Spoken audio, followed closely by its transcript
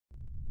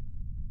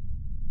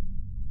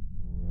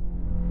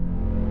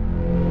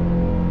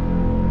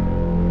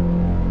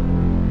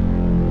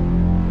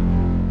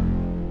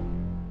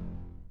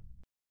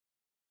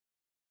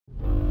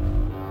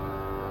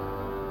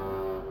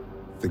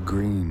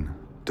green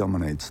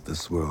dominates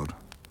this world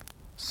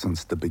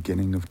since the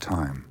beginning of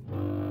time.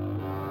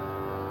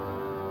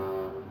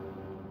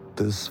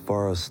 This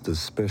forest is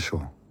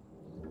special,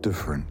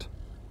 different.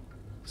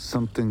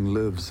 Something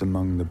lives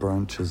among the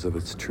branches of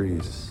its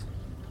trees,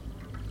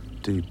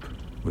 deep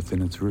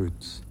within its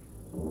roots.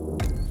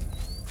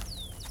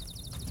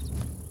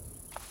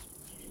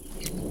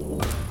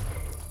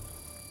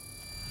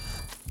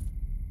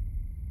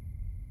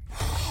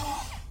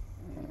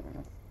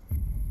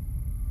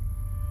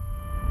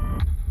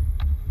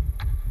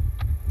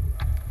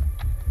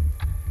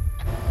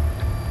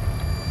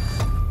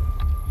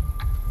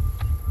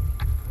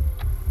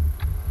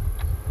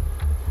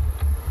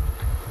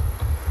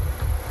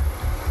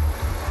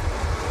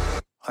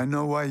 I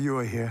know why you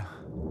are here.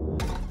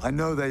 I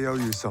know they owe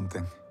you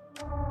something.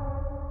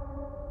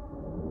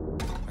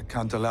 I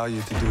can't allow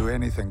you to do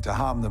anything to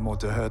harm them or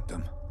to hurt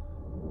them.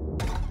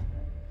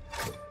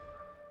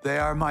 They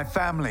are my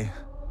family,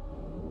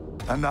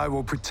 and I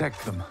will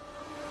protect them.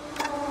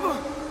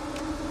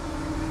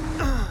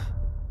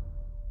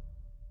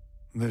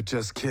 They're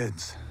just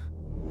kids.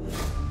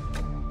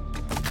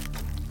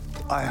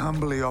 I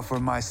humbly offer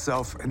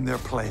myself in their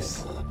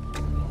place.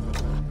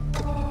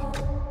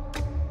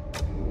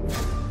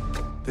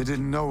 They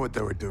didn't know what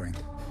they were doing.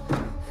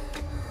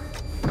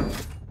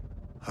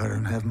 I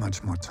don't have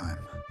much more time.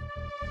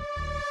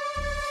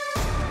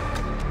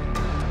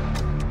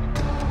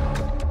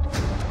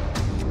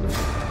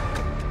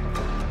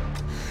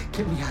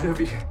 Get me out of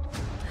here.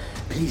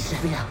 Please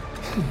let me out.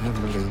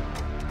 Emily.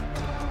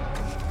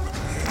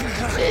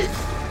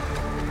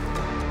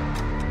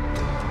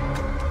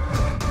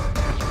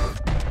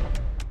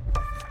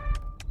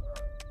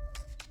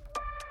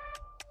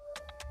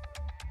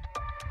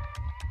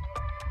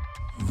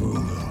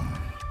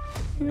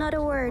 Not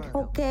a word,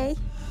 okay?